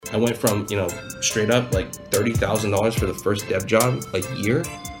I went from, straight up like $30,000 for the first dev job a year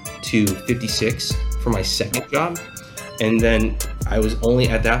to 56 for my second job. And then I was only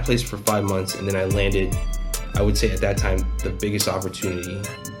at that place for 5 months. And then I landed, I would say at that time, the biggest opportunity.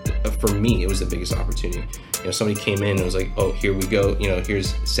 For me, it was the biggest opportunity. Somebody came in and was like, oh, here we go.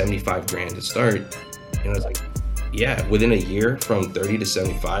 Here's 75 grand to start. And I was like, yeah, within a year from 30 to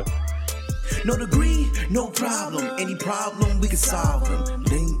 75. No degree, no problem. Any problem, we can solve them.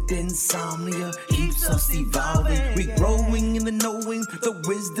 Linked insomnia keeps us evolving. We growing in the knowing, the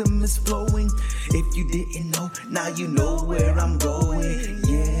wisdom is flowing. If you didn't know, now you know where I'm going.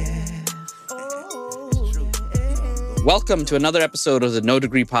 Yeah. Welcome to another episode of the No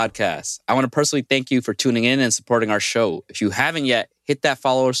Degree Podcast. I want to personally thank you for tuning in and supporting our show. If you haven't yet, hit that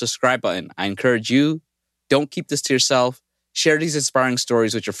follow or subscribe button. I encourage you, don't keep this to yourself. Share these inspiring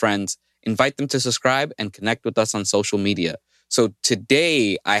stories with your friends. Invite them to subscribe and connect with us on social media. So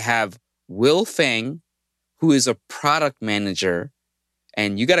today I have Will Fang, who is a product manager,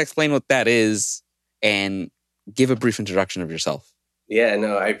 and you got to explain what that is and give a brief introduction of yourself. Yeah,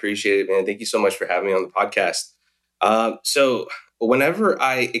 no, I appreciate it, man. Thank you so much for having me on the podcast. So whenever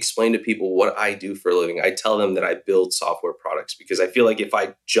I explain to people what I do for a living, I tell them that I build software products because I feel like if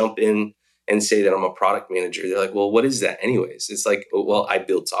I jump in and say that I'm a product manager, they're like, well, what is that anyways? It's like, well, I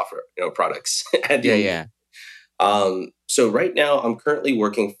build software, products. Yeah. So right now I'm currently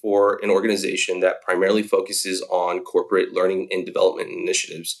working for an organization that primarily focuses on corporate learning and development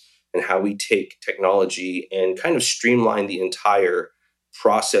initiatives and how we take technology and kind of streamline the entire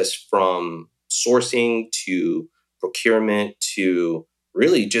process from sourcing to procurement to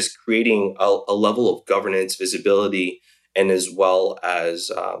really just creating a level of governance, visibility, and as well as,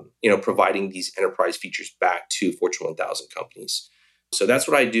 providing these enterprise features back to Fortune 1000 companies. So that's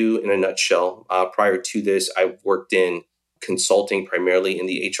what I do in a nutshell. Prior to this, I've worked in consulting primarily in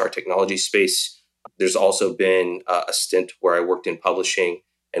the HR technology space. There's also been a stint where I worked in publishing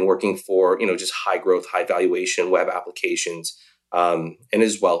and working for, just high growth, high valuation web applications, and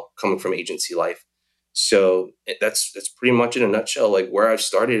as well coming from agency life. So that's pretty much in a nutshell, like where I've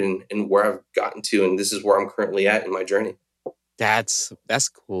started and where I've gotten to. And this is where I'm currently at in my journey. That's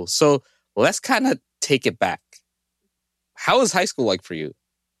cool. So let's kind of take it back. How was high school like for you?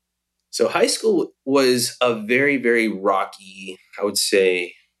 So high school was a very, very rocky, I would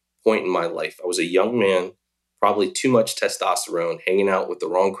say, point in my life. I was a young man, probably too much testosterone, hanging out with the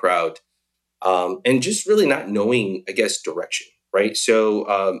wrong crowd, and just really not knowing, I guess, direction. Right.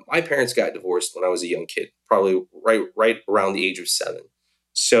 So my parents got divorced when I was a young kid, probably right around the age of 7.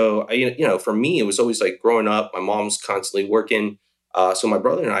 So, for me, it was always like growing up, my mom was constantly working. So my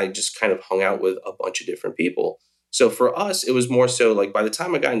brother and I just kind of hung out with a bunch of different people. So for us, it was more so like by the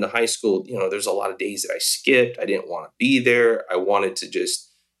time I got into high school, there's a lot of days that I skipped. I didn't want to be there. I wanted to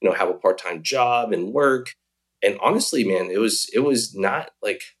just, have a part-time job and work. And honestly, man, it was not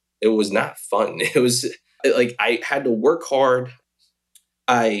fun. It was like I had to work hard.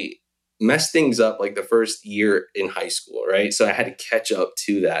 I messed things up like the first year in high school, right? So I had to catch up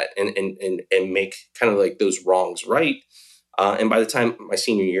to that and make kind of like those wrongs right. And by the time my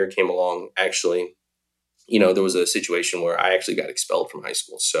senior year came along, actually, there was a situation where I actually got expelled from high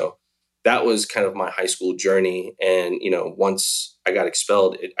school. So that was kind of my high school journey. And, once I got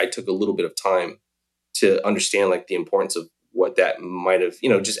expelled, I took a little bit of time to understand like the importance of what that might have,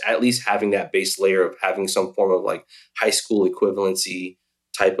 just at least having that base layer of having some form of like high school equivalency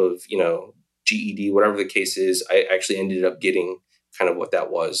type of, GED, whatever the case is. I actually ended up getting kind of what that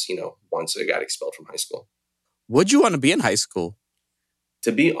was, once I got expelled from high school. What'd you want to be in high school?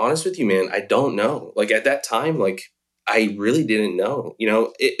 To be honest with you, man, I don't know. Like at that time, like I really didn't know.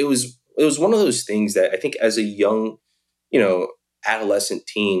 It was one of those things that I think as a young, adolescent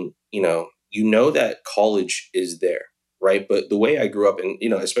teen, that college is there, right? But the way I grew up and,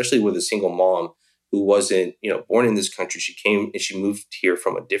 especially with a single mom who wasn't, born in this country, she came and she moved here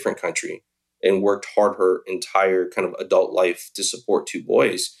from a different country and worked hard her entire kind of adult life to support 2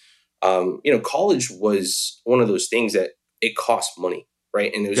 boys. College was one of those things that it cost money,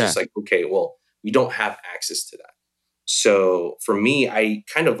 right? And it was just like, okay, well, we don't have access to that. So for me, I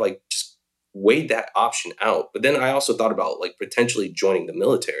kind of like just weighed that option out. But then I also thought about like potentially joining the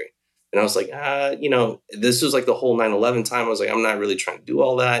military. And I was like, this was like the whole 9/11 time. I was like, I'm not really trying to do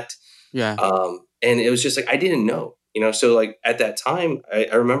all that. Yeah. And it was just like, I didn't know, so like at that time,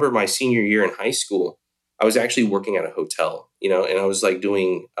 I remember my senior year in high school, I was actually working at a hotel, and I was like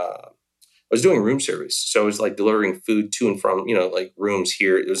doing room service. So I was like delivering food to and from, like rooms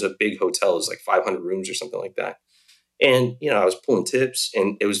here. It was a big hotel. It was like 500 rooms or something like that. And, I was pulling tips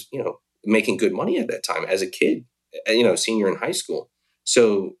and it was, making good money at that time as a kid, senior in high school.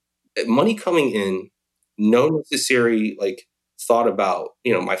 So money coming in, no necessary like thought about,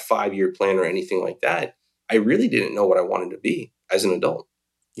 my 5-year plan or anything like that. I really didn't know what I wanted to be as an adult.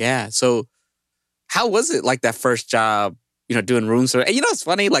 Yeah. So how was it like that first job, doing room service? And it's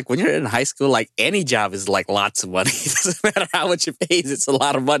funny, like when you're in high school, like any job is like lots of money. It doesn't matter how much it pays, it's a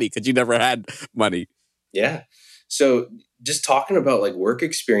lot of money because you never had money. Yeah. So just talking about like work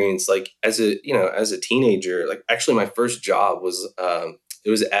experience, like as a teenager, like actually my first job was it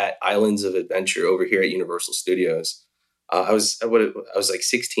was at Islands of Adventure over here at Universal Studios. I was like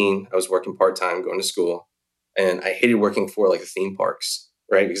 16. I was working part time, going to school, and I hated working for like the theme parks,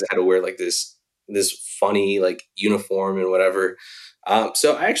 right? Because I had to wear like this funny like uniform and whatever.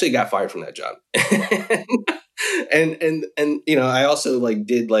 So I actually got fired from that job, and I also like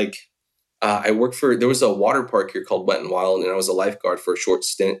did like I worked for, there was a water park here called Wet and Wild, and I was a lifeguard for a short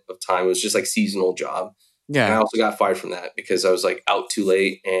stint of time. It was just like seasonal job. And I Yeah. also got fired from that because I was like out too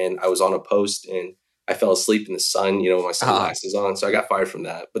late and I was on a post and I fell asleep in the sun, with my Uh, sunglasses on. So I got fired from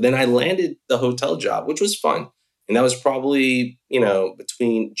that. But then I landed the hotel job, which was fun. And that was probably,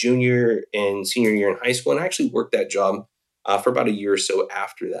 between junior and senior year in high school. And I actually worked that job for about a year or so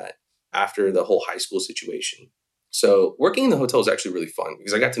after that, after the whole high school situation. So working in the hotel was actually really fun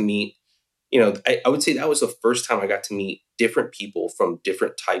because I got to meet, I would say that was the first time I got to meet different people from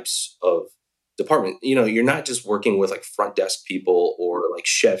different types of department. You're not just working with like front desk people or like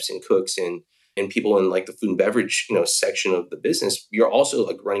chefs and cooks and people in like the food and beverage, section of the business. You're also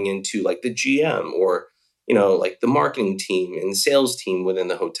like running into like the GM or, like the marketing team and the sales team within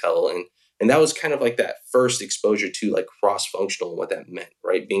the hotel. And that was kind of like that first exposure to like cross-functional and what that meant,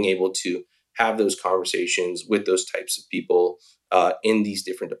 right? Being able to have those conversations with those types of people in these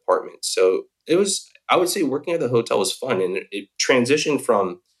different departments. So it was, I would say working at the hotel was fun. And it transitioned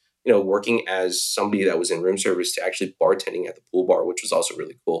from, working as somebody that was in room service to actually bartending at the pool bar, which was also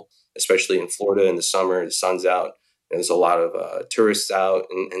really cool, especially in Florida in the summer, the sun's out, and there's a lot of tourists out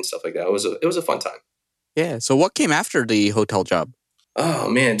and stuff like that. It was a fun time. yeah. So what came after the hotel job? Oh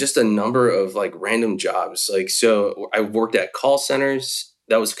man, just a number of like random jobs. Like, so I worked at call centers.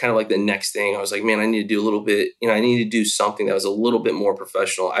 That was kind of like the next thing. I was like, man, I need to do a little bit, I need to do something that was a little bit more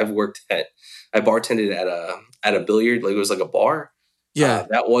professional. I bartended at a billiard, like it was like a bar. Yeah.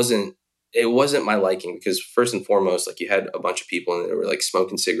 It wasn't my liking because first and foremost, like you had a bunch of people and they were like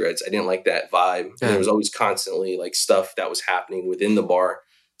smoking cigarettes. I didn't like that vibe. And there Yeah. was always constantly like stuff that was happening within the bar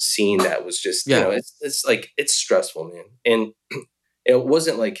scene that was just, Yeah. it's like, it's stressful, man. And it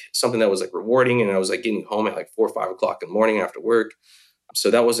wasn't like something that was like rewarding. And I was like getting home at like 4 or 5 o'clock in the morning after work. So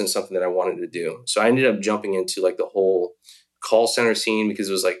that wasn't something that I wanted to do. So I ended up jumping into like the whole call center scene because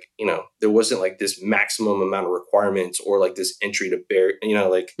it was like, there wasn't like this maximum amount of requirements or like this entry to bear,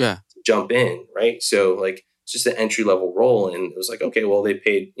 like Yeah. to jump in. Right. So like it's just an entry level role. And it was like, okay, well, they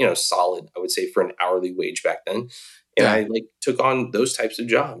paid, solid, I would say, for an hourly wage back then. And Yeah. I like took on those types of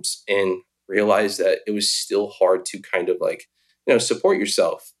jobs and realized that it was still hard to kind of like, support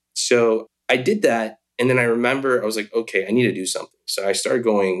yourself. So I did that. And then I remember I was like, okay, I need to do something. So I started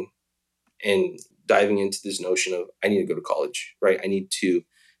going and diving into this notion of I need to go to college, right? I need to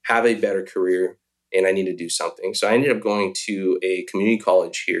have a better career and I need to do something. So I ended up going to a community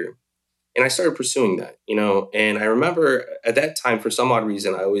college here and I started pursuing that, and I remember at that time, for some odd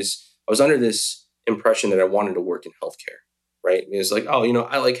reason, I was under this impression that I wanted to work in healthcare, right? It was like, oh,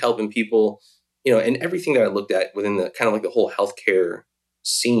 I like helping people, and everything that I looked at within the kind of like the whole healthcare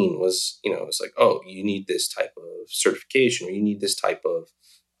scene was, it's like, oh, you need this type of certification or you need this type of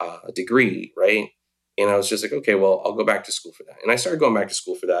degree, right? And I was just like, okay, well, I'll go back to school for that. And I started going back to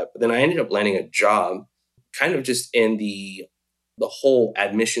school for that. But then I ended up landing a job kind of just in the whole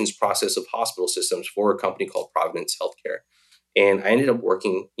admissions process of hospital systems for a company called Providence Healthcare. And I ended up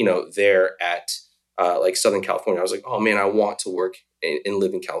working, there at like Southern California. I was like, oh man, I want to work and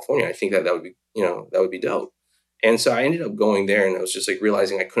live in California. I think that would be, that would be dope. And so I ended up going there and I was just like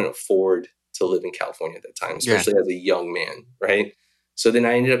realizing I couldn't afford to live in California at that time, Yeah. especially as a young man, right? So then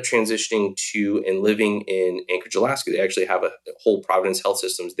I ended up transitioning to and living in Anchorage, Alaska. They actually have a whole Providence Health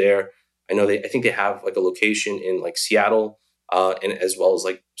Systems there. I think they have like a location in like Seattle, and as well as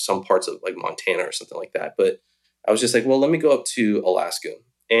like some parts of like Montana or something like that. But I was just like, well, let me go up to Alaska.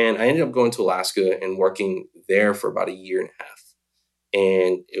 And I ended up going to Alaska and working there for about a year and a half.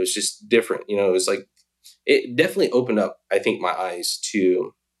 And it was just different. It was like, it definitely opened up, I think, my eyes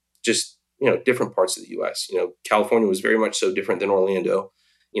to just, different parts of the US. California was very much so different than Orlando.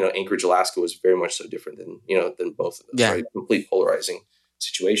 Anchorage, Alaska was very much so different than both of those, Yeah. right? Complete polarizing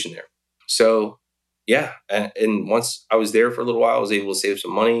situation there. So, yeah. And once I was there for a little while, I was able to save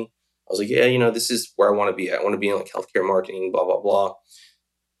some money. I was like, yeah, this is where I want to be at. I want to be in like healthcare marketing, blah, blah, blah.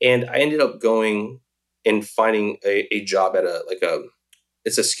 And I ended up going and finding a job at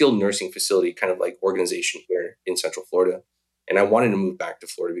it's a skilled nursing facility kind of like organization here in Central Florida. And I wanted to move back to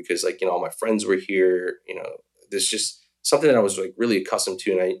Florida because like, all my friends were here, there's just something that I was like really accustomed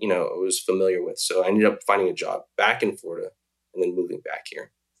to and I was familiar with. So I ended up finding a job back in Florida and then moving back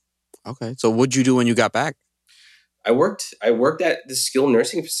here. Okay. So what'd you do when you got back? I worked at this skilled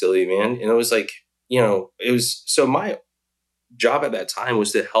nursing facility, man. And it was like, it was so my job at that time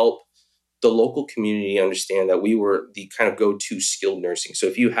was to help the local community understand that we were the kind of go-to skilled nursing. So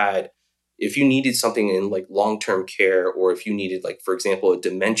if you needed something in like long-term care, or if you needed like, for example, a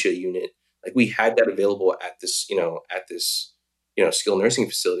dementia unit, like we had that available at this skilled nursing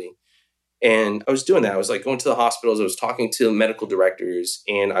facility. And I was doing that. I was like going to the hospitals. I was talking to medical directors,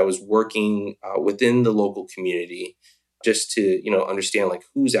 and I was working within the local community just to understand like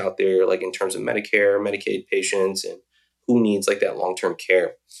who's out there, like in terms of Medicare, Medicaid patients, and who needs like that long term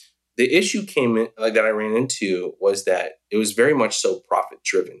care. The issue came in like that I ran into was that it was very much so profit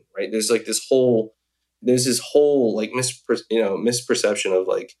driven, right? There's this whole like misperception of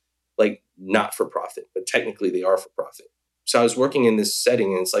like not for profit, but technically they are for profit. So I was working in this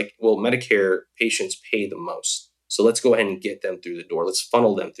setting, and it's like, well, Medicare patients pay the most, so let's go ahead and get them through the door. Let's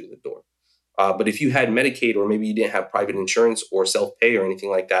funnel them through the door. But if you had Medicaid, or maybe you didn't have private insurance or self pay or anything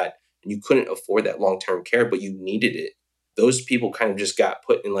like that, and you couldn't afford that long term care, but you needed it, those people kind of just got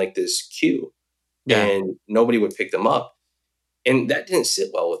put in like this queue, Yeah. and nobody would pick them up. And that didn't sit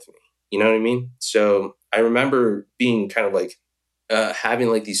well with me. You know what I mean? So I remember being kind of like having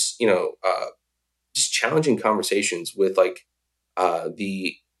like these, just challenging conversations with like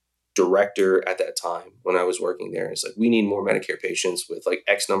the director at that time when I was working there. It's like, we need more Medicare patients with like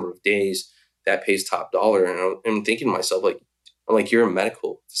X number of days that pays top dollar. And I'm thinking to myself, like, you're a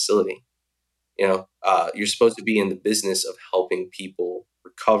medical facility. You're supposed to be in the business of helping people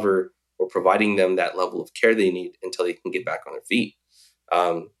recover or providing them that level of care they need until they can get back on their feet.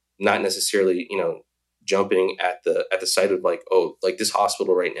 Not necessarily, jumping at the sight of like, oh, like this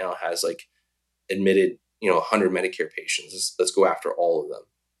hospital right now has like admitted, 100 Medicare patients. Let's go after all of them.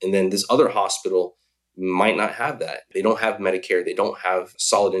 And then this other hospital might not have that. They don't have Medicare. They don't have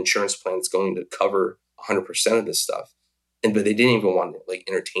solid insurance plans going to cover 100% of this stuff. But they didn't even want to like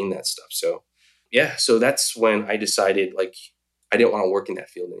entertain that stuff. So yeah, so that's when I decided like I didn't want to work in that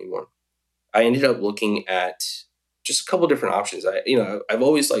field anymore. I ended up looking at just a couple different options. I've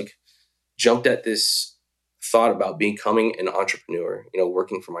always like jumped at this thought about becoming an entrepreneur,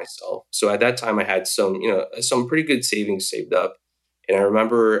 working for myself. So at that time I had some pretty good savings saved up. And I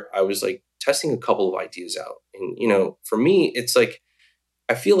remember I was like testing a couple of ideas out. And, for me, it's like,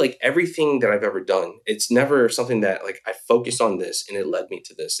 I feel like everything that I've ever done, it's never something that like I focused on this and it led me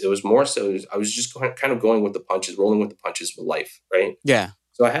to this. It was more so I was just kind of going with the punches, rolling with the punches with life. Right. Yeah.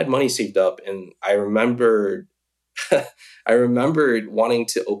 So I had money saved up, and I remembered, I remembered wanting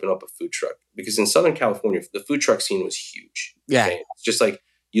to open up a food truck because in Southern California, the food truck scene was huge. Yeah. Okay? It's just like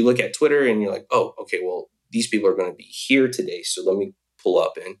you look at Twitter and you're like, oh, okay, well, these people are going to be here today. So let me pull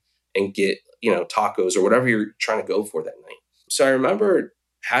up and get, tacos or whatever you're trying to go for that night. So I remember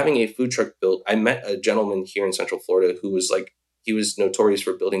having a food truck built. I met a gentleman here in Central Florida who was like, he was notorious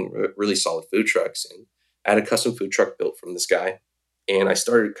for building really solid food trucks. And I had a custom food truck built from this guy. And I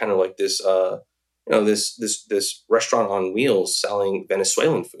started kind of like this, this restaurant on wheels selling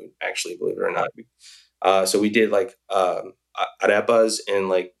Venezuelan food, actually, believe it or not. So we did like arepas, and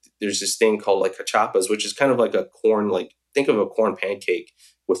like there's this thing called like cachapas, which is kind of like a corn, like think of a corn pancake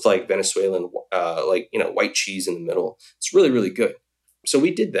with like Venezuelan, white cheese in the middle. It's really, really good. So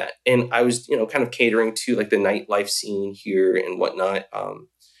we did that. And I was, kind of catering to like the nightlife scene here and whatnot.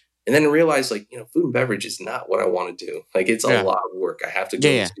 And then I realized like, food and beverage is not what I want to do. Like it's a lot of work. I have to go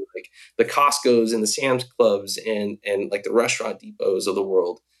to like the Costco's and the Sam's Clubs and like the restaurant depots of the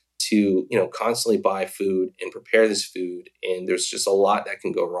world to, constantly buy food and prepare this food. And there's just a lot that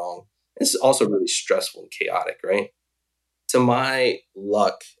can go wrong. It's also really stressful and chaotic, right? To my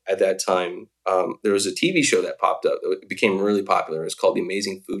luck at that time, there was a TV show that popped up that became really popular. It was called The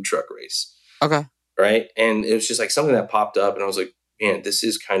Amazing Food Truck Race. Okay. Right. And it was just like something that popped up, and I was like, man, this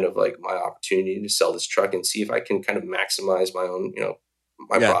is kind of like my opportunity to sell this truck and see if I can kind of maximize my own,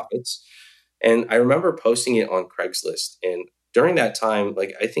 my profits. And I remember posting it on Craigslist. And during that time,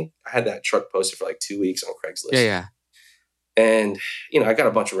 like, I think I had that truck posted for like 2 weeks on Craigslist. Yeah. And, I got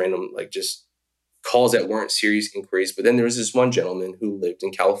a bunch of random, like just calls that weren't serious inquiries. But then there was this one gentleman who lived in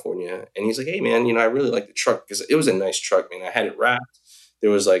California, and he's like, hey man, I really like the truck because it was a nice truck, man. I had it wrapped.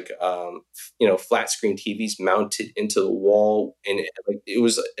 There was like, flat screen TVs mounted into the wall, and it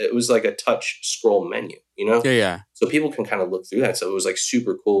was like a touch scroll menu, Yeah, yeah. so people can kind of look through that. So it was like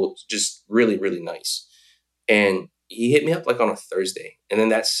super cool, just really, really nice. And he hit me up like on a Thursday. And then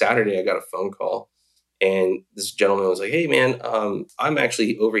that Saturday, I got a phone call. And this gentleman was like, "Hey, man, I'm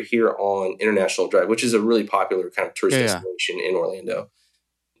actually over here on International Drive, which is a really popular kind of tourist Yeah, yeah. destination in Orlando.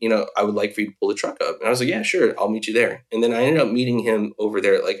 I would like for you to pull the truck up." And I was like, "Yeah, sure. I'll meet you there." And then I ended up meeting him over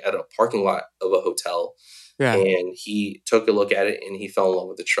there, like at a parking lot of a hotel. Yeah. And he took a look at it and he fell in love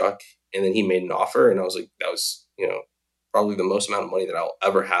with the truck. And then he made an offer. And I was like, that was, probably the most amount of money that I'll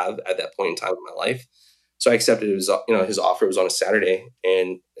ever have at that point in time in my life. So I accepted his offer. It was on a Saturday,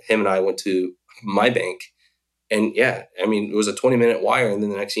 and him and I went to my bank. And yeah, I mean, it was a 20-minute wire. And then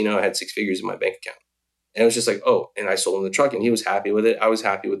the next thing you know, I had six figures in my bank account. And it was just like, oh, and I sold him the truck and he was happy with it. I was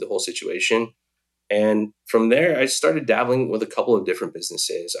happy with the whole situation. And from there, I started dabbling with a couple of different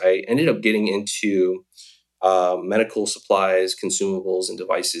businesses. I ended up getting into medical supplies, consumables, and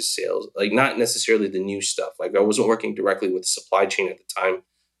devices sales. Like not necessarily the new stuff. Like I wasn't working directly with the supply chain at the time,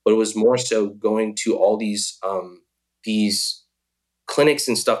 but it was more so going to all these clinics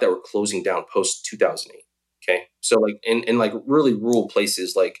and stuff that were closing down post 2008. Okay, so like in like really rural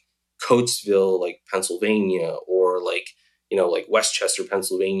places like Coatesville, like Pennsylvania, or like Westchester,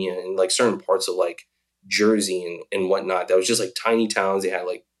 Pennsylvania, and like certain parts of like Jersey and whatnot. That was just like tiny towns. They had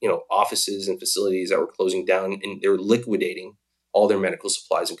like offices and facilities that were closing down, and they were liquidating all their medical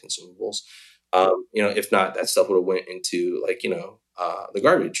supplies and consumables. If not, that stuff would have went into like the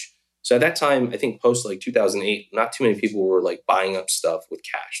garbage. So at that time, I think post like 2008, not too many people were like buying up stuff with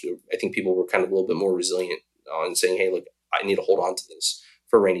cash. I think people were kind of a little bit more resilient on saying, "Hey, look, I need to hold on to this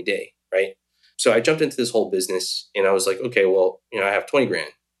for a rainy day," right? So I jumped into this whole business, and I was like, okay, well, I have 20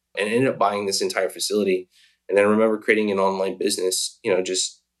 grand, and I ended up buying this entire facility. And then I remember creating an online business,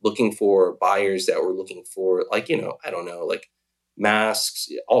 just looking for buyers that were looking for like, I don't know, like masks,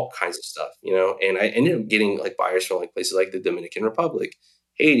 all kinds of stuff, and I ended up getting like buyers from like places like the Dominican Republic,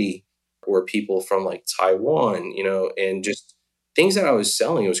 Haiti, or people from like Taiwan, and just things that I was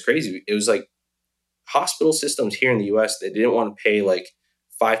selling. It was crazy. It was like hospital systems here in the US that didn't want to pay like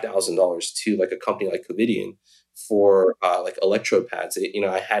 $5,000 to like a company like Covidian for like electrode pads.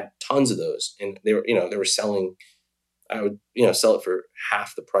 I had tons of those, and they were selling. I would sell it for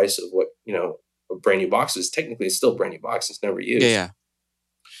half the price of what a brand new box is. Technically, it's still a brand new box. It's never Yeah, used. yeah.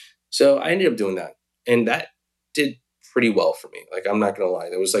 So I ended up doing that, and that did pretty well for me. Like I'm not gonna lie,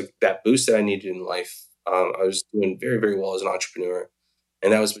 there was like that boost that I needed in life. I was doing very, very well as an entrepreneur,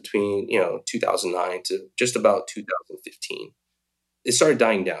 and that was between 2009 to just about 2015. It started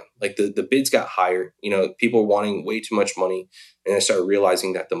dying down. Like the bids got higher. People were wanting way too much money, and I started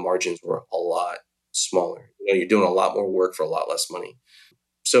realizing that the margins were a lot smaller. You're doing a lot more work for a lot less money.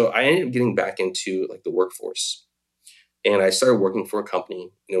 So I ended up getting back into like the workforce, and I started working for a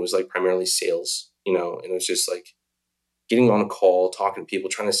company, and it was like primarily sales. And it was just like getting on a call, talking to people,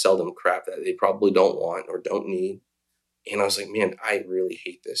 trying to sell them crap that they probably don't want or don't need. And I was like, man, I really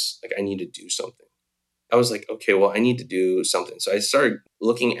hate this. Like, I need to do something. I was like, okay, well, I need to do something. So I started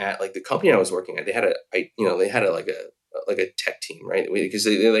looking at like the company I was working at. They had like a tech team, right? Because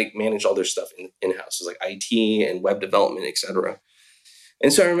they like manage all their stuff in house. It was like IT and web development, etc.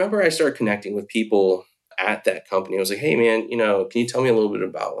 And so I remember I started connecting with people at that company. I was like, hey man, can you tell me a little bit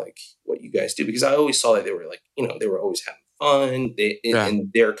about like what you guys do? Because I always saw that they were like, they were always having fun. Yeah.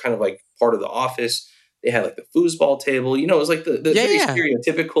 And they're kind of like part of the office. They had like the foosball table. It was like the Yeah, very yeah.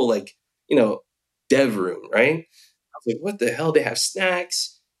 stereotypical like, dev room, right? I was like, what the hell? They have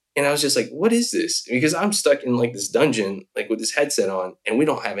snacks. And I was just like, what is this? Because I'm stuck in like this dungeon, like with this headset on, and we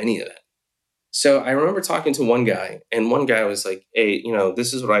don't have any of that. So I remember talking to one guy, and one guy was like, "Hey,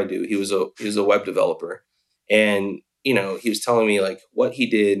 this is what I do." He was a web developer, and he was telling me like what he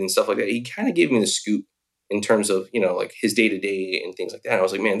did and stuff like that. He kind of gave me the scoop in terms of like his day to day and things like that. And I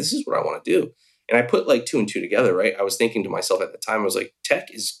was like, "Man, this is what I want to do." And I put like two and two together, right? I was thinking to myself at the time, I was like, "Tech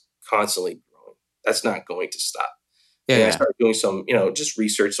is constantly growing. That's not going to stop." Yeah, And I yeah. started doing some, just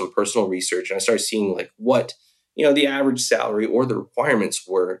research, some personal research, and I started seeing like what the average salary or the requirements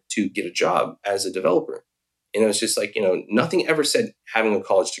were to get a job as a developer. And it was just like, nothing ever said having a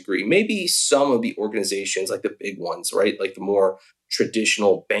college degree. Maybe some of the organizations, like the big ones, right? Like the more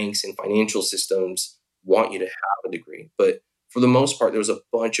traditional banks and financial systems want you to have a degree. But for the most part, there was a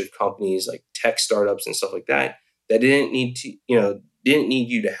bunch of companies like tech startups and stuff like that that didn't need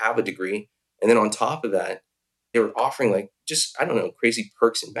you to have a degree. And then on top of that, they were offering like just, I don't know, crazy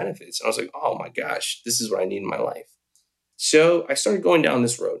perks and benefits. And I was like, oh my gosh, this is what I need in my life. So I started going down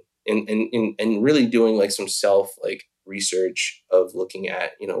this road and really doing like some self like research of looking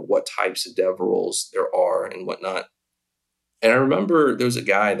at, what types of dev roles there are and whatnot. And I remember there was a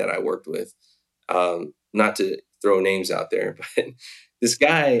guy that I worked with, not to throw names out there, but this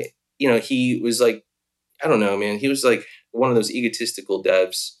guy, he was like, I don't know, man. He was like one of those egotistical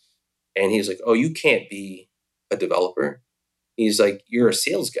devs. And he was like, oh, you can't be a developer. He's like, you're a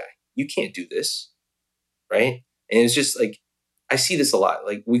sales guy. You can't do this. Right. And it's just like, I see this a lot.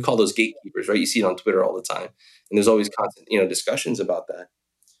 Like we call those gatekeepers, right? You see it on Twitter all the time. And there's always constant, discussions about that.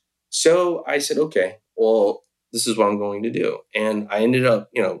 So I said, okay, well, this is what I'm going to do. And I ended up,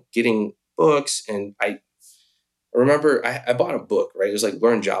 getting books. And I remember I bought a book, right? It was like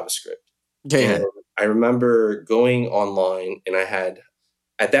Learn JavaScript. Yeah, And yeah. I remember going online and I had,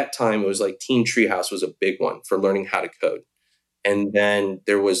 at that time, it was like Team Treehouse was a big one for learning how to code. And then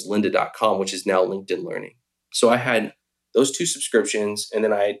there was lynda.com, which is now LinkedIn Learning. So I had those two subscriptions. And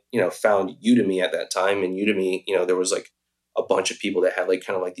then I, found Udemy at that time. And Udemy, there was like a bunch of people that had like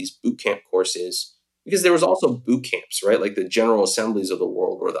kind of like these boot camp courses, because there was also boot camps, right? Like the General Assemblies of the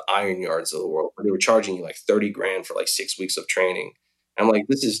world or the Iron Yards of the world, where they were charging you like 30 grand for like 6 weeks of training. I'm like,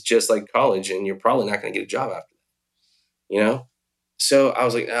 this is just like college and you're probably not going to get a job after that, So I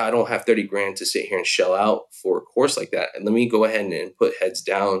was like, I don't have 30 grand to sit here and shell out for a course like that. And let me go ahead and put heads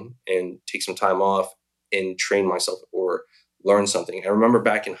down and take some time off and train myself or learn something. I remember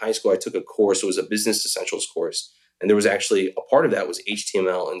back in high school, I took a course. It was a business essentials course. And there was actually a part of that was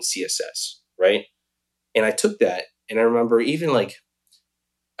HTML and CSS, right? And I took that. And I remember even like,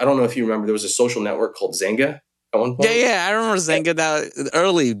 I don't know if you remember, there was a social network called Zanga at one Yeah, point. yeah. I remember Zanga that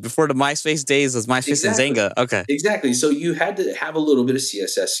early before the MySpace days was MySpace and Exactly. Zanga. Okay. Exactly. So you had to have a little bit of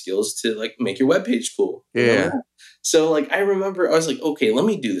CSS skills to like make your webpage cool. Remember Yeah. that? So like I remember I was like, okay, let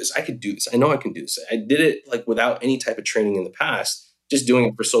me do this. I could do this. I know I can do this. I did it like without any type of training in the past, just doing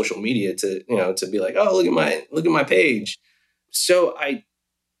it for social media to, to be like, oh, look at my page. So I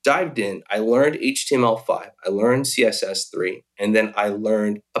dived in. I learned HTML5. I learned CSS3, and then I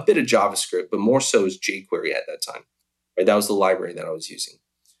learned a bit of JavaScript, but more so as jQuery at that time. Right? That was the library that I was using.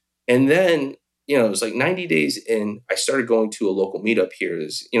 And then, it was like 90 days in, I started going to a local meetup here.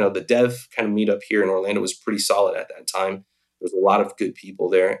 The dev kind of meetup here in Orlando was pretty solid at that time. There was a lot of good people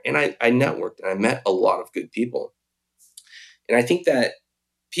there. And I networked and I met a lot of good people. And I think that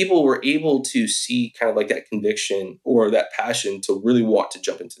people were able to see kind of like that conviction or that passion to really want to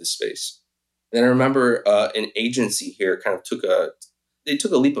jump into the space. And I remember an agency here kind of they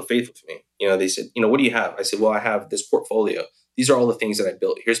took a leap of faith with me. They said, what do you have? I said, well, I have this portfolio. These are all the things that I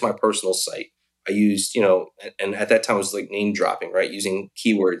built. Here's my personal site. I used, and at that time it was like name dropping, right? Using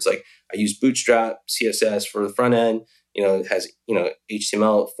keywords. Like I used Bootstrap, CSS for the front end. It has,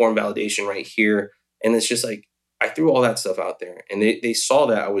 HTML form validation right here. And it's just like, I threw all that stuff out there and they saw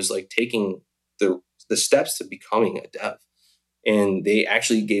that I was like taking the steps to becoming a dev. And they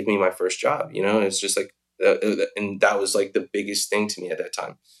actually gave me my first job. It's just like, and that was like the biggest thing to me at that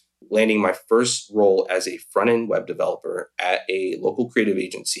time. Landing my first role as a front-end web developer at a local creative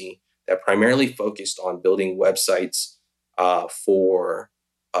agency that primarily focused on building websites for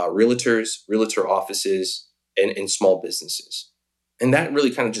realtors, realtor offices, and small businesses. And that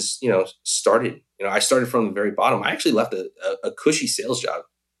really kind of just, started. I started from the very bottom. I actually left a cushy sales job.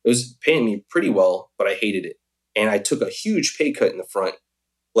 It was paying me pretty well, but I hated it. And I took a huge pay cut in the front,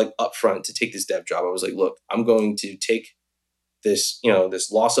 like up front, to take this dev job. I was like, look, I'm going to take this,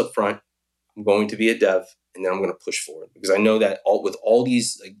 this loss up front. I'm going to be a dev, and then I'm going to push forward because I know that with all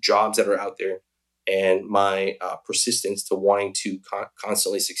these like jobs that are out there and my persistence to wanting to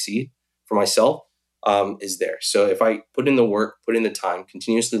constantly succeed for myself is there. So if I put in the work, put in the time,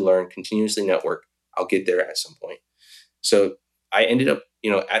 continuously learn, continuously network, I'll get there at some point. So I ended up,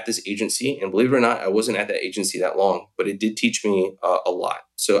 at this agency, and believe it or not, I wasn't at that agency that long, but it did teach me a lot.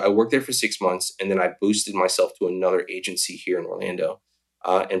 So I worked there for 6 months, and then I boosted myself to another agency here in Orlando,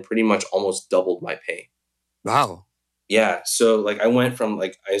 and pretty much almost doubled my pay. Wow. Yeah. So like I went from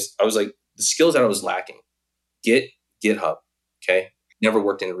like I was like the skills that I was lacking, GitHub. Okay. Never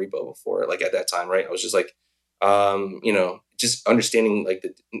worked in a repo before, like at that time, right? I was just like, just understanding like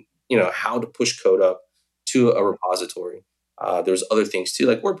how to push code up to a repository. There's other things too,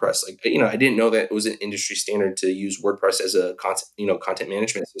 like WordPress. Like, I didn't know that it was an industry standard to use WordPress as a content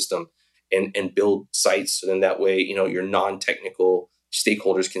management system and build sites. So then that way, your non-technical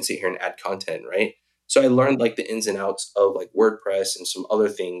stakeholders can sit here and add content, right? So I learned like the ins and outs of like WordPress and some other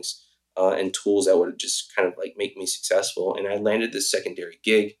things and tools that would just kind of like make me successful. And I landed this secondary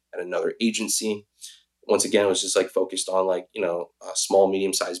gig at another agency. Once again, it was just like focused on like, small,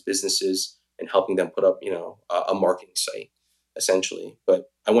 medium-sized businesses and helping them put up, a marketing site essentially. But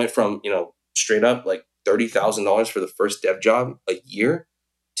I went from, straight up like $30,000 for the first dev job a year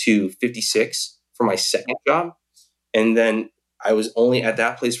to 56 for my second job. And then I was only at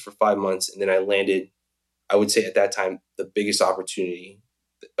that place for 5 months. And then I landed, I would say at that time, the biggest opportunity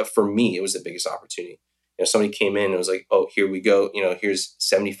for me. It was the biggest opportunity. Somebody came in and was like, oh, here we go. Here's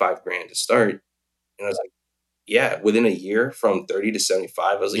 75 grand to start. And I was like, yeah, within a year from 30 to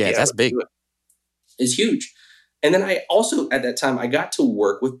 75, I was like, Yeah, yeah, that's let's big. do it. It's huge. And then I also, at that time, I got to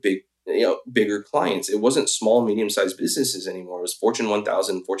work with bigger clients. It wasn't small, medium-sized businesses anymore. It was Fortune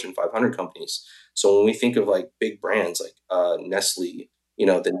 1000, Fortune 500 companies. So when we think of like big brands like Nestle, the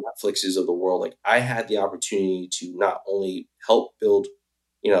Netflixes of the world, like I had the opportunity to not only help build,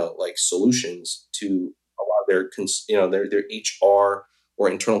 like solutions to a lot of their HR or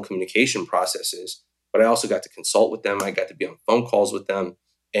internal communication processes, but I also got to consult with them. I got to be on phone calls with them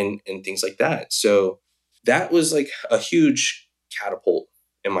and things like that. So that was like a huge catapult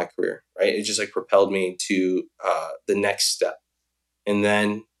in my career, right? It just like propelled me to the next step. And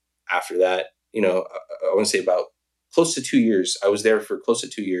then after that, I want to say about close to 2 years. I was there for close to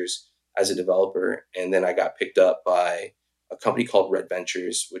 2 years as a developer. And then I got picked up by a company called Red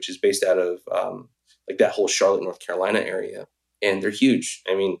Ventures, which is based out of like that whole Charlotte, North Carolina area. And they're huge.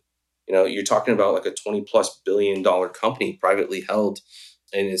 I mean, you're talking about like a 20 plus $billion company, privately held.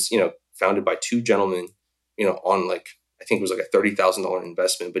 And it's, founded by two gentlemen, on like, I think it was like a $30,000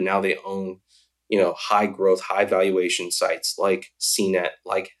 investment, but now they own, high growth, high valuation sites like CNET,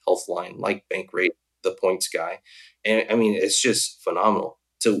 like Healthline, like Bankrate, the Points Guy. And I mean, it's just phenomenal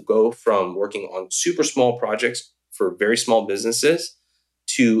to go from working on super small projects for very small businesses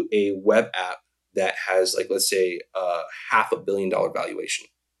to a web app that has like, let's say, $500 million valuation.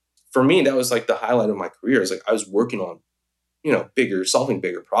 For me, that was like the highlight of my career. Is like I was working on, solving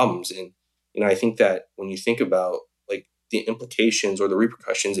bigger problems. And, I think that when you think about like the implications or the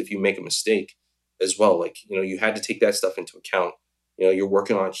repercussions if you make a mistake as well, like, you had to take that stuff into account. You're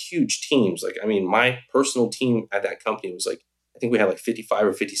working on huge teams. Like, I mean, my personal team at that company was like, I think we had like 55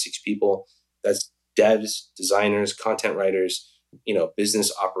 or 56 people. That's devs, designers, content writers,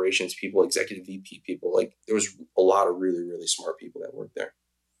 business operations people, executive VP people. Like there was a lot of really, really smart people that worked there.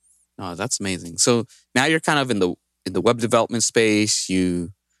 Oh, that's amazing. So now you're kind of in the web development space.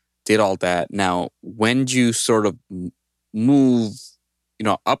 You did all that. Now, when do you sort of move,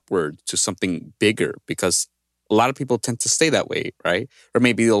 upward to something bigger? Because a lot of people tend to stay that way, right? Or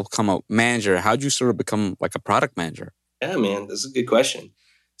maybe they'll become a manager. How do you sort of become like a product manager? Yeah, man, that's a good question.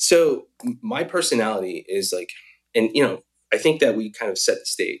 So my personality is like, and I think that we kind of set the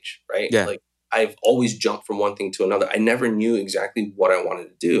stage, right? Yeah. Like I've always jumped from one thing to another. I never knew exactly what I wanted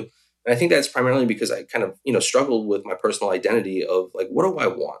to do. And I think that's primarily because I kind of, struggled with my personal identity of like, what do I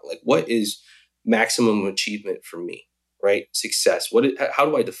want? Like, what is maximum achievement for me, right? Success. How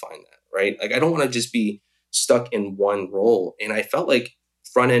do I define that, right? Like, I don't want to just be stuck in one role. And I felt like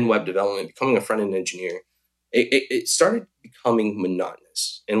front end web development, becoming a front end engineer, it started becoming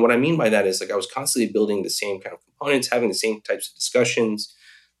monotonous. And what I mean by that is like I was constantly building the same kind of components, having the same types of discussions.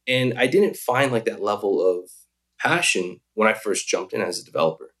 And I didn't find like that level of passion when I first jumped in as a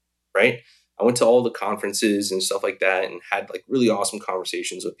developer, right? I went to all the conferences and stuff like that and had like really awesome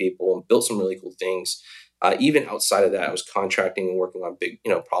conversations with people and built some really cool things. Even outside of that, I was contracting and working on big,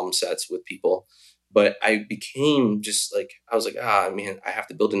 problem sets with people. But I became just like, I was like, man, I have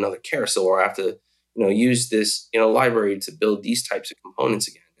to build another carousel, or I have to, use this, library to build these types of components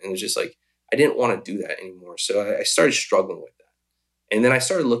again. And it's just like, I didn't want to do that anymore. So I started struggling with that. And then I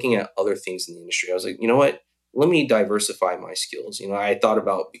started looking at other things in the industry. I was like, you know what? Let me diversify my skills. I thought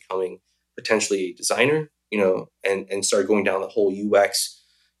about becoming potentially a designer, and started going down the whole UX,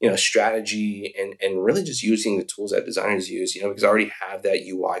 strategy and really just using the tools that designers use, because I already have that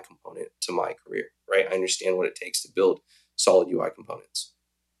UI component to my career, right? I understand what it takes to build solid UI components.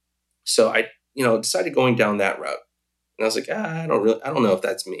 So I, decided going down that route. And I was like, I don't know if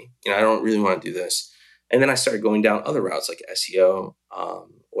that's me. I don't really want to do this. And then I started going down other routes like SEO.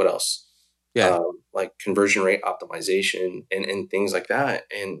 What else? Yeah. Like conversion rate optimization and things like that.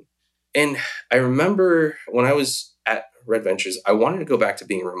 And I remember when I was at Red Ventures, I wanted to go back to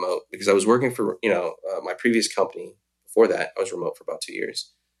being remote because I was working for, my previous company. Before that, I was remote for about 2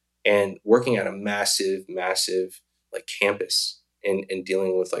 years and working at a massive, massive like campus and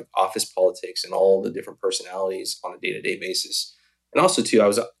dealing with like office politics and all the different personalities on a day-to-day basis. And also too, I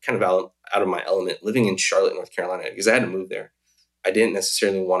was kind of out of my element living in Charlotte, North Carolina, because I had to move there. I didn't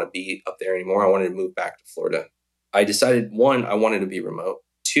necessarily want to be up there anymore. I wanted to move back to Florida. I decided, one, I wanted to be remote.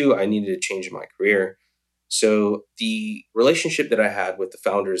 Two, I needed to change my career. So the relationship that I had with the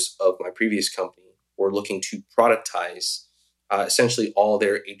founders of my previous company were looking to productize essentially all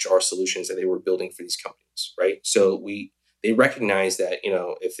their HR solutions that they were building for these companies, right? So they recognized that,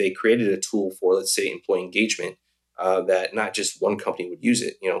 if they created a tool for, let's say, employee engagement, that not just one company would use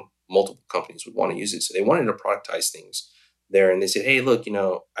it, multiple companies would want to use it. So they wanted to productize things there. And they said, hey, look,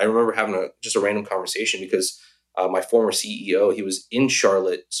 I remember having just a random conversation because my former CEO, he was in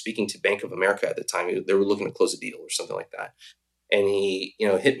Charlotte speaking to Bank of America at the time. They were looking to close a deal or something like that. And he,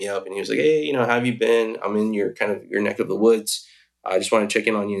 hit me up and he was like, hey, how have you been? I'm in your your neck of the woods. I just want to check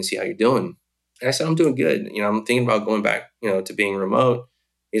in on you and see how you're doing. And I said, I'm doing good. I'm thinking about going back, to being remote.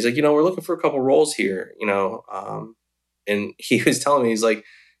 He's like, we're looking for a couple roles here, and he was telling me, he's like,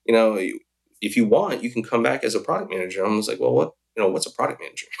 you know, if you want, you can come back as a product manager. I was like, well, what's a product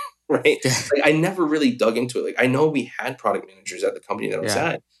manager? Right. Like, I never really dug into it. Like, I know we had product managers at the company that I was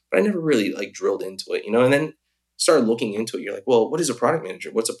Yeah. at, but I never really like drilled into it, and then started looking into it. You're like, well, what is a product manager?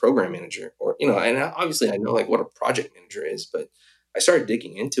 What's a program manager? Or, and obviously I know like what a project manager is, but I started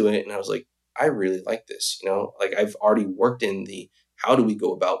digging into it and I was like, I really like this, like I've already worked in how do we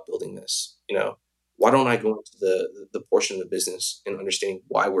go about building this? Why don't I go into the portion of the business and understanding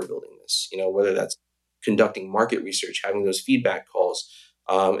why we're building this? Whether that's conducting market research, having those feedback calls,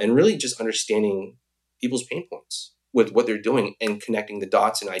 and really just understanding people's pain points with what they're doing and connecting the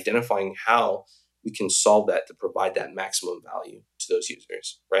dots and identifying how we can solve that to provide that maximum value to those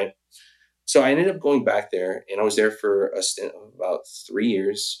users, right? So I ended up going back there and I was there for a stint of about 3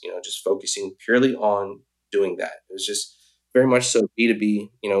 years, just focusing purely on doing that. It was just very much so B2B,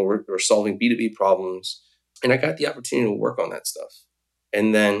 we're solving B2B problems. And I got the opportunity to work on that stuff.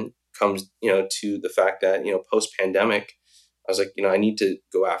 And then comes, to the fact that, post pandemic, I was like, I need to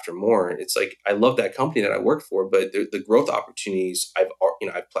go after more. It's like, I love that company that I work for, but the growth opportunities I've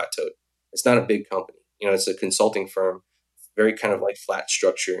plateaued. It's not a big company. It's a consulting firm, very kind of like flat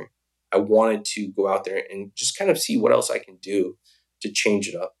structure. I wanted to go out there and just kind of see what else I can do to change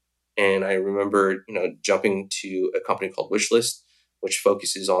it up. And I remember, jumping to a company called Wishlist, which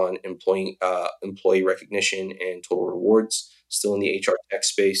focuses on employee recognition and total rewards, still in the HR tech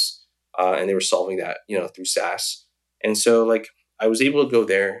space. And they were solving that, through SaaS. And so like I was able to go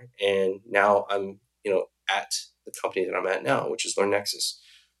there and now I'm, at the company that I'm at now, which is LearnNexus.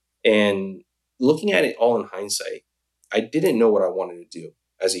 And looking at it all in hindsight, I didn't know what I wanted to do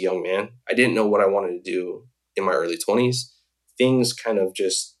as a young man. I didn't know what I wanted to do in my early 20s. Things kind of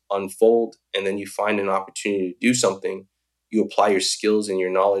just unfold, and then you find an opportunity to do something. You apply your skills and your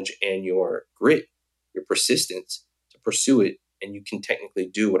knowledge and your grit, your persistence to pursue it, and you can technically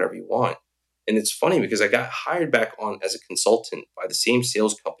do whatever you want. And it's funny because I got hired back on as a consultant by the same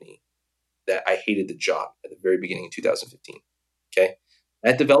sales company that I hated the job at the very beginning of 2015. Okay.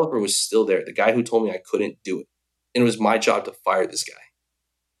 That developer was still there. The guy who told me I couldn't do it. And it was my job to fire this guy.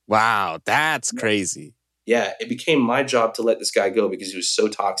 Wow, that's crazy. Yeah, it became my job to let this guy go because he was so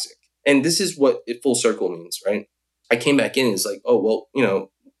toxic. And this is what it full circle means, right? I came back in and it's like, oh,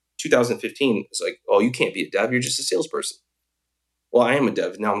 well, 2015, it's like, oh, you can't be a dev. You're just a salesperson. Well, I am a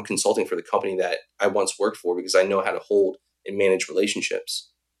dev. Now I'm consulting for the company that I once worked for because I know how to hold and manage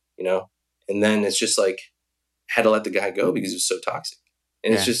relationships, And then it's just like, had to let the guy go because he was so toxic.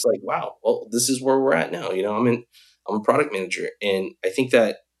 And it's just like, wow, well, this is where we're at now. I'm a product manager. And I think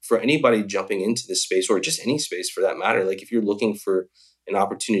that for anybody jumping into this space or just any space for that matter, like if you're looking for an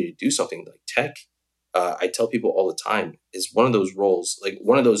opportunity to do something like tech, I tell people all the time is one of those roles, like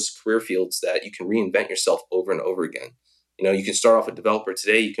one of those career fields that you can reinvent yourself over and over again. You can start off a developer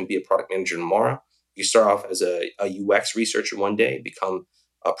today. You can be a product manager tomorrow. You start off as a UX researcher one day, become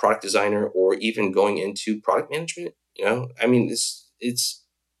a product designer, or even going into product management. I mean, it's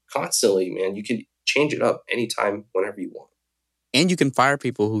constantly, man. You can change it up anytime, whenever you want. And you can fire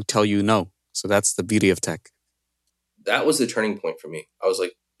people who tell you no. So that's the beauty of tech. That was the turning point for me. I was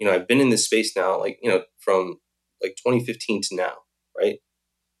like, I've been in this space now, like, from like 2015 to now, right?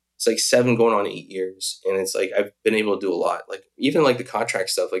 It's like 7 going on 8 years. And it's like, I've been able to do a lot. Like even like the contract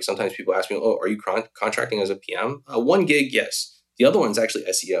stuff, like sometimes people ask me, oh, are you contracting as a PM? One gig, yes. The other one's actually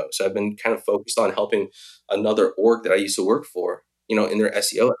SEO. So I've been kind of focused on helping another org that I used to work for, in their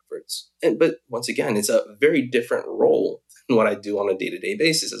SEO efforts. But once again, it's a very different role than what I do on a day-to-day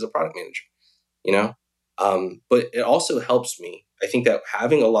basis as a product manager, you know? But it also helps me. I think that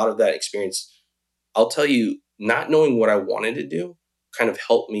having a lot of that experience, I'll tell you, not knowing what I wanted to do kind of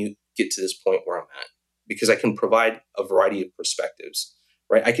helped me get to this point where I'm at because I can provide a variety of perspectives,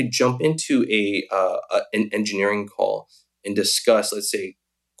 right? I could jump into an engineering call and discuss, let's say,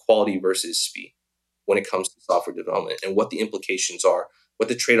 quality versus speed when it comes to software development and what the implications are, what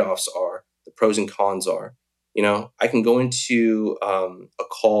the trade-offs are, the pros and cons are. I can go into a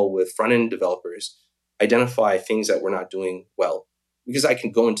call with front-end developers. identify things that we're not doing well, because I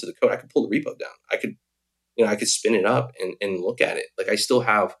can go into the code, I could pull the repo down, I could spin it up and look at it. Like, I still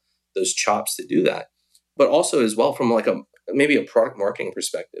have those chops to do that. But also as well, from like maybe a product marketing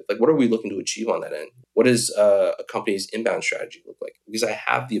perspective, like, what are we looking to achieve on that end? What does a company's inbound strategy look like? Because I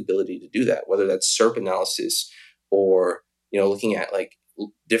have the ability to do that, whether that's SERP analysis or, looking at like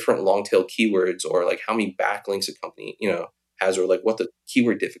different long tail keywords, or like how many backlinks a company, has, or like what the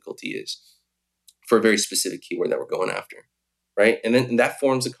keyword difficulty is for a very specific keyword that we're going after. Right. And then that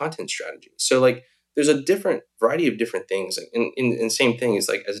forms a content strategy. So like, there's a different variety of different things. And same thing is,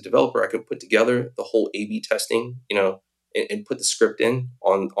 like, as a developer, I could put together the whole A/B testing, and put the script in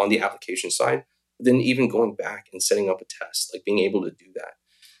on the application side. But then even going back and setting up a test, like being able to do that.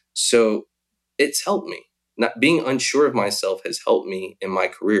 So it's helped me. Not being unsure of myself has helped me in my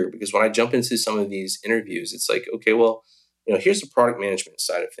career, because when I jump into some of these interviews, it's like, okay, well, here's the product management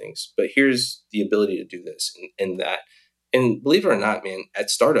side of things, but here's the ability to do this and that. And believe it or not, man, at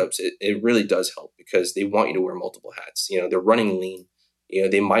startups, it really does help, because they want you to wear multiple hats. They're running lean.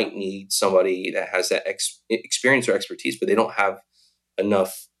 They might need somebody that has that experience or expertise, but they don't have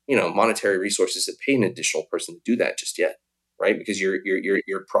enough, monetary resources to pay an additional person to do that just yet, right? Because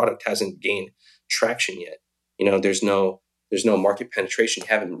your product hasn't gained traction yet. There's no market penetration. You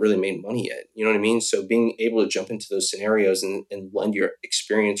haven't really made money yet. You know what I mean? So being able to jump into those scenarios and lend your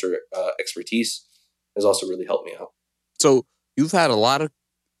experience or expertise has also really helped me out. So you've had a lot of,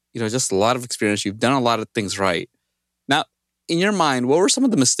 just a lot of experience. You've done a lot of things right. Now, in your mind, what were some of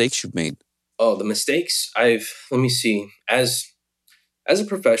the mistakes you've made? Oh, the mistakes let me see. As a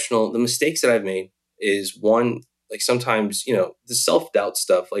professional, the mistakes that I've made is, one, like, sometimes, the self-doubt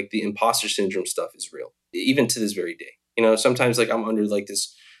stuff, like the imposter syndrome stuff, is real, even to this very day. Sometimes, like, I'm under like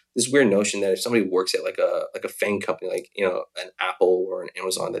this weird notion that if somebody works at like a Fang company, like, an Apple or an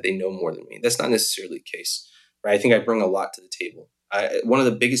Amazon, that they know more than me. That's not necessarily the case, right? I think I bring a lot to the table. One of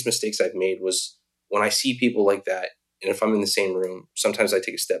the biggest mistakes I've made was when I see people like that, and if I'm in the same room, sometimes I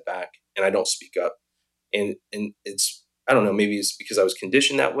take a step back and I don't speak up. And it's, I don't know, maybe it's because I was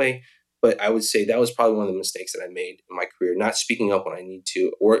conditioned that way, but I would say that was probably one of the mistakes that I made in my career, not speaking up when I need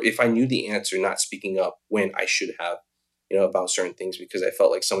to, or if I knew the answer, not speaking up when I should have, about certain things, because I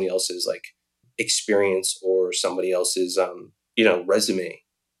felt like somebody else's like experience or somebody else's, resume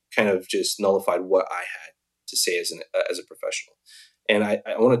kind of just nullified what I had to say as a professional. And I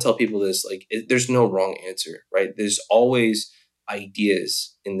want to tell people this, like, there's no wrong answer, right? There's always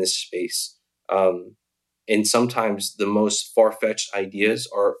ideas in this space. And sometimes the most far-fetched ideas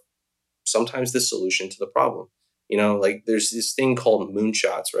are sometimes the solution to the problem. Like, there's this thing called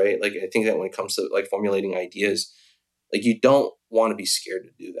moonshots, right? Like, I think that when it comes to like formulating ideas, like, you don't want to be scared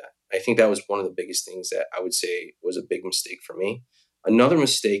to do that. I think that was one of the biggest things that I would say was a big mistake for me. Another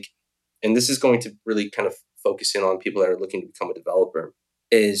mistake, and this is going to really kind of focus in on people that are looking to become a developer,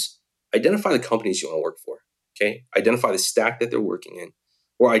 is identify the companies you want to work for. Okay. Identify the stack that they're working in,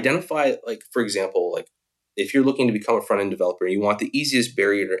 or identify, like, for example, like, if you're looking to become a front end developer, you want the easiest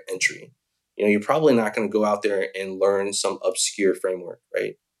barrier to entry. You're probably not going to go out there and learn some obscure framework,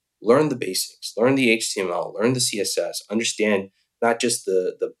 right? Learn the basics, learn the HTML, learn the CSS, understand not just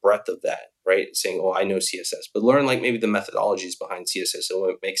the breadth of that, right? Saying, oh, I know CSS, but learn like maybe the methodologies behind CSS and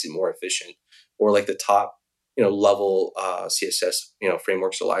what makes it more efficient, or like the top, level CSS,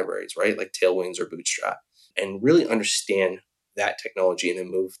 frameworks or libraries, right? Like Tailwinds or Bootstrap, and really understand that technology and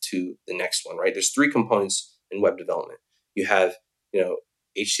then move to the next one, right? There's three components in web development. You have,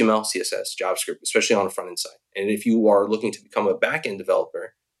 HTML, CSS, JavaScript, especially on the front end side. And if you are looking to become a back end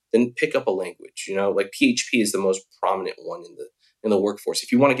developer, then pick up a language. Like PHP is the most prominent one in the workforce.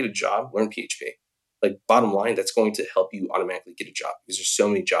 If you want to get a job, learn PHP. Like, bottom line, that's going to help you automatically get a job, because there's so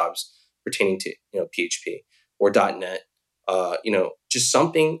many jobs pertaining to PHP or .NET. Just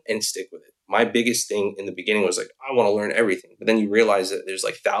something, and stick with it. My biggest thing in the beginning was like, I want to learn everything, but then you realize that there's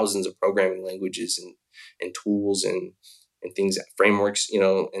like thousands of programming languages and tools and things, frameworks,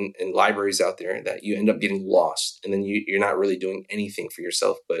 and libraries out there, that you end up getting lost. And then you're not really doing anything for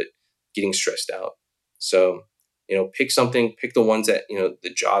yourself, but getting stressed out. So, pick something, pick the ones that,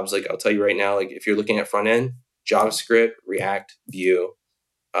 the jobs, like, I'll tell you right now, like, if you're looking at front end, JavaScript, React, Vue,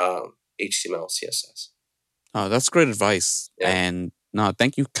 HTML, CSS. Oh, that's great advice. Yeah. And no,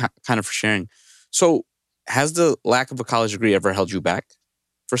 thank you kind of for sharing. So has the lack of a college degree ever held you back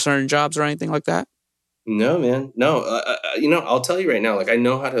for certain jobs or anything like that? No, man. No, I'll tell you right now, like, I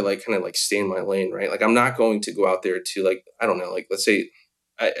know how to like kind of like stay in my lane, right? Like, I'm not going to go out there to, like, I don't know, like, let's say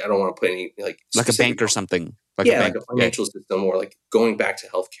I don't want to put any like Like a specific, bank or something. Like yeah, a bank. like a financial system, or like going back to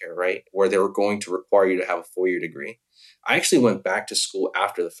healthcare, right? Where they were going to require you to have a 4-year degree. I actually went back to school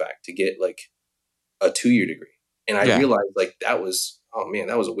after the fact to get like a 2-year degree. And I Yeah. realized like that was, oh man,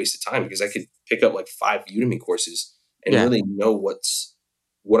 that was a waste of time because I could pick up like 5 Udemy courses and Yeah. really know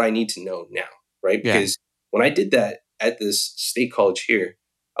what I need to know now, right? Yeah. Because when I did that at this state college here,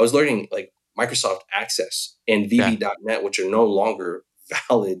 I was learning like Microsoft Access and Yeah. VB.net, which are no longer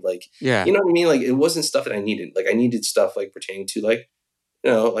valid. Like, Yeah. you know what I mean? Like, it wasn't stuff that I needed. Like, I needed stuff like pertaining to like,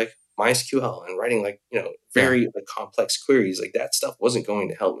 like MySQL and writing like, Yeah. very like complex queries. Like that stuff wasn't going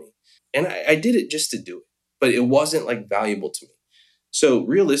to help me. And I did it just to do it, but it wasn't like valuable to me. So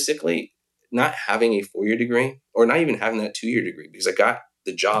realistically, not having a 4-year degree or not even having that 2-year degree because I got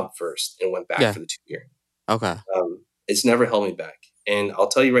the job first and went back Yeah. for the 2-year. Okay. It's never held me back. And I'll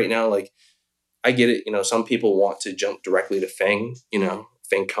tell you right now, like I get it. Some people want to jump directly to Fang,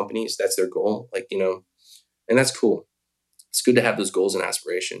 Fang companies. That's their goal. Like, and that's cool. It's good to have those goals and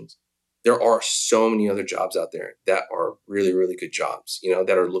aspirations. There are so many other jobs out there that are really, really good jobs,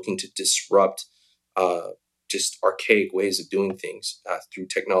 that are looking to disrupt uh, just archaic ways of doing things through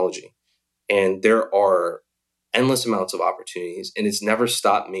technology. And there are endless amounts of opportunities, and it's never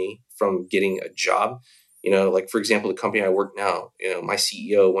stopped me from getting a job. Like for example, the company I work now, my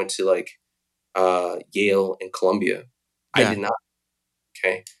CEO went to like Yale and Columbia. I Yeah. did not.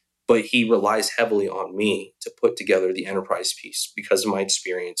 Okay. But he relies heavily on me to put together the enterprise piece because of my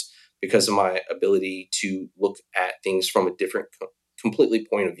experience, because of my ability to look at things from a different, completely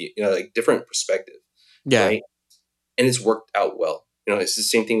point of view, like different perspective. Yeah. Right. And it's worked out well. It's the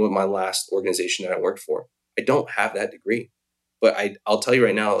same thing with my last organization that I worked for. I don't have that degree, but I'll tell you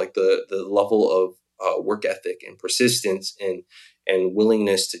right now, like the level of work ethic and persistence and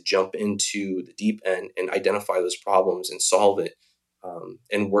willingness to jump into the deep end and identify those problems and solve it,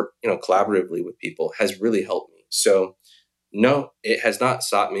 and work collaboratively with people has really helped me. So no, it has not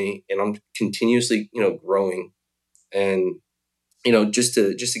stopped me, and I'm continuously growing. And just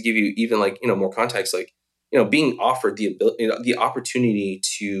to give you even like more context, like being offered the ability, the opportunity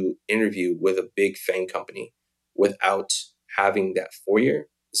to interview with a big Fang company without having that 4-year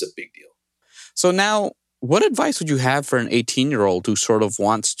is a big deal. So now, what advice would you have for an 18-year-old who sort of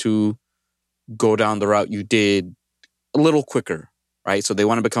wants to go down the route you did a little quicker, right? So they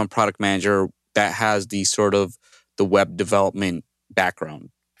want to become a product manager that has the web development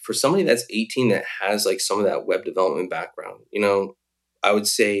background. For somebody that's 18 that has like some of that web development background, I would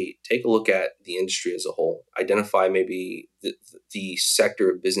say take a look at the industry as a whole, identify maybe the sector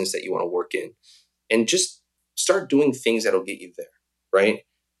of business that you want to work in, and just start doing things that'll get you there, right?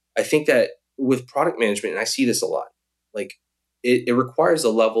 I think that with product management, and I see this a lot, like it requires a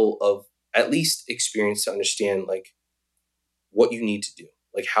level of at least experience to understand like what you need to do,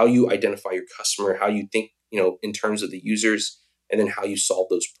 like how you identify your customer, how you think, in terms of the users, and then how you solve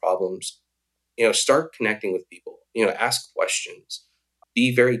those problems. Start connecting with people, ask questions,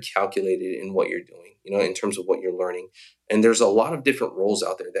 be very calculated in what you're doing, in terms of what you're learning. And there's a lot of different roles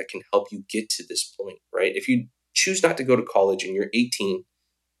out there that can help you get to this point, right? If you choose not to go to college and you're 18,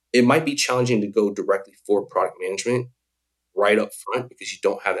 it might be challenging to go directly for product management right up front because you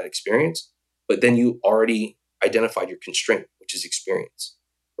don't have that experience. But then you already identified your constraint, which is experience,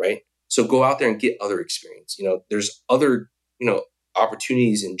 right? So go out there and get other experience. There's other,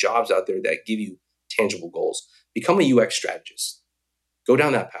 opportunities and jobs out there that give you tangible goals. Become a UX strategist. Go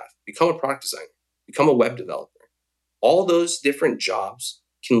down that path. Become a product designer. Become a web developer. All those different jobs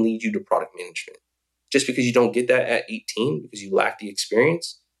can lead you to product management. Just because you don't get that at 18 because you lack the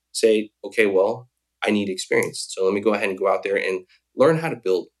experience, say, okay, well, I need experience. So let me go ahead and go out there and learn how to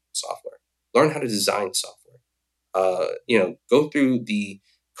build software, learn how to design software, go through the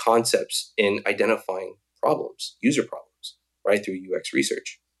concepts in identifying problems, user problems, right, through UX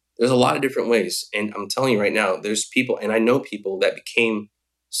research. There's a lot of different ways. And I'm telling you right now, there's people, and I know people that became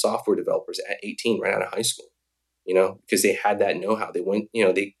software developers at 18 right out of high school, because they had that know-how. They went,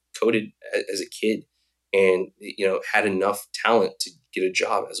 they coded as a kid and, had enough talent to get a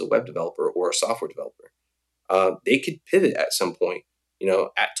job as a web developer or a software developer. They could pivot at some point,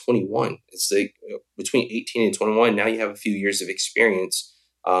 at 21. It's like between 18 and 21. Now you have a few years of experience.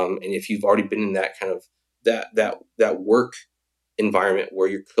 And if you've already been in that kind of that work environment where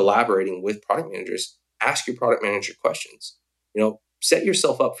you're collaborating with product managers, ask your product manager questions. Set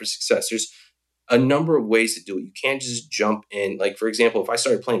yourself up for success. There's a number of ways to do it. You can't just jump in. Like, for example, if I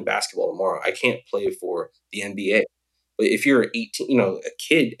started playing basketball tomorrow, I can't play for the NBA. But if you're 18, a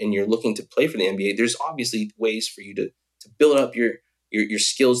kid and you're looking to play for the NBA, there's obviously ways for you to build up your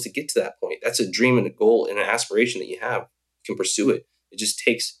skills to get to that point. That's a dream and a goal and an aspiration that you have. You can pursue it. It just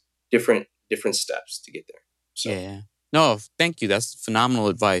takes different steps to get there. So Yeah. No, thank you. That's phenomenal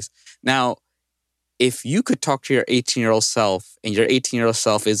advice. Now, if you could talk to your 18-year-old self and your 18-year-old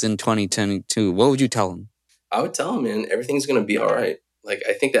self is in 2022, what would you tell him? I would tell him, man, everything's going to be all right. Like,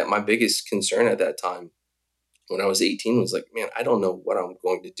 I think that my biggest concern at that time when I was 18 was like, man, I don't know what I'm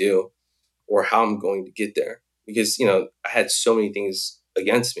going to do or how I'm going to get there. Because, I had so many things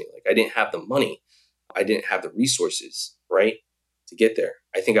against me. Like, I didn't have the money. I didn't have the resources, right, to get there.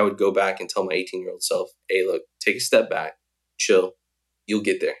 I think I would go back and tell my 18-year-old self, hey, look, take a step back, chill, you'll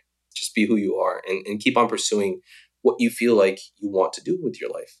get there. Just be who you are and keep on pursuing what you feel like you want to do with your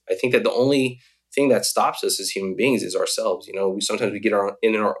life. I think that the only thing that stops us as human beings is ourselves. Sometimes we get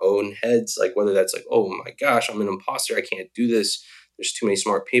in our own heads, like whether that's like, oh my gosh, I'm an imposter, I can't do this. There's too many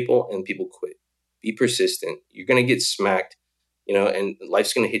smart people, and people quit. Be persistent. You're going to get smacked, and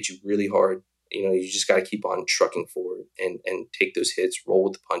life's going to hit you really hard. You just got to keep on trucking forward and take those hits, roll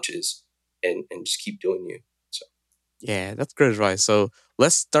with the punches, and just keep doing you. So. Yeah, that's good advice. So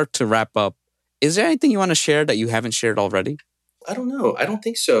let's start to wrap up. Is there anything you want to share that you haven't shared already? I don't know. I don't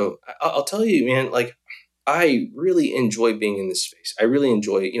think so. I'll tell you, man, like, I really enjoy being in this space. I really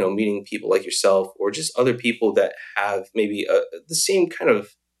enjoy, meeting people like yourself or just other people that have maybe the same kind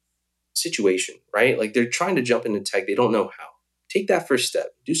of situation, right? Like, they're trying to jump into tech. They don't know how. Take that first step.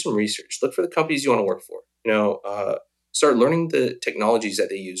 Do some research. Look for the companies you want to work for. Start learning the technologies that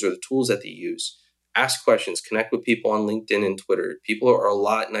they use or the tools that they use. Ask questions. Connect with people on LinkedIn and Twitter. People are a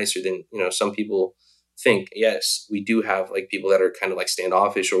lot nicer than, some people think. Yes, we do have like people that are kind of like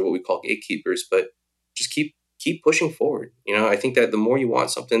standoffish or what we call gatekeepers, but just keep pushing forward. I think that the more you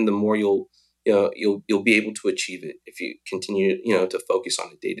want something, the more you'll be able to achieve it if you continue, to focus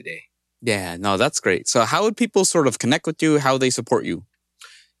on it day to day. Yeah, no, that's great. So how would people sort of connect with you? How would they support you?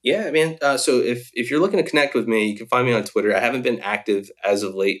 Yeah, man. So if you're looking to connect with me, you can find me on Twitter. I haven't been active as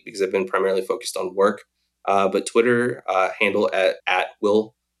of late because I've been primarily focused on work. But Twitter handle at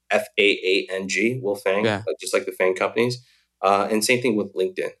Will Fang, Will Fang, Yeah. just like the Fang companies. And same thing with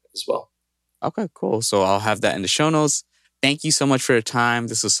LinkedIn as well. Okay, cool. So I'll have that in the show notes. Thank you so much for your time.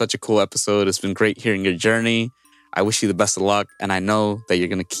 This was such a cool episode. It's been great hearing your journey. I wish you the best of luck, and I know that you're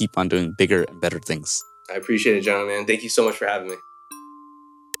going to keep on doing bigger and better things. I appreciate it, John, man. Thank you so much for having me.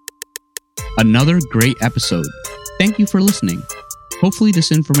 Another great episode. Thank you for listening. Hopefully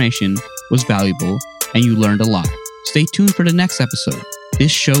this information was valuable and you learned a lot. Stay tuned for the next episode.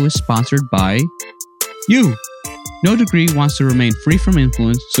 This show is sponsored by you. No Degree wants to remain free from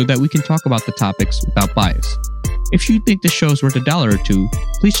influence so that we can talk about the topics without bias. If you think the show is worth $1 or $2,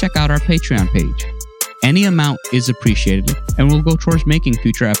 please check out our Patreon page. Any amount is appreciated and will go towards making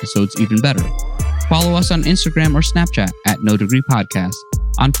future episodes even better. Follow us on Instagram or Snapchat at No Degree Podcast,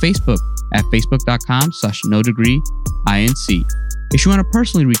 on Facebook at facebook.com/NoDegreeINC. If you want to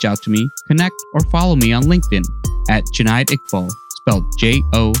personally reach out to me, connect or follow me on LinkedIn at Junaid Iqbal, spelled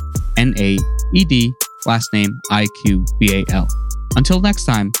Jonaed, last name Iqbal. Until next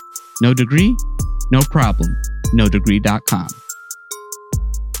time, no degree, no problem, nodegree.com.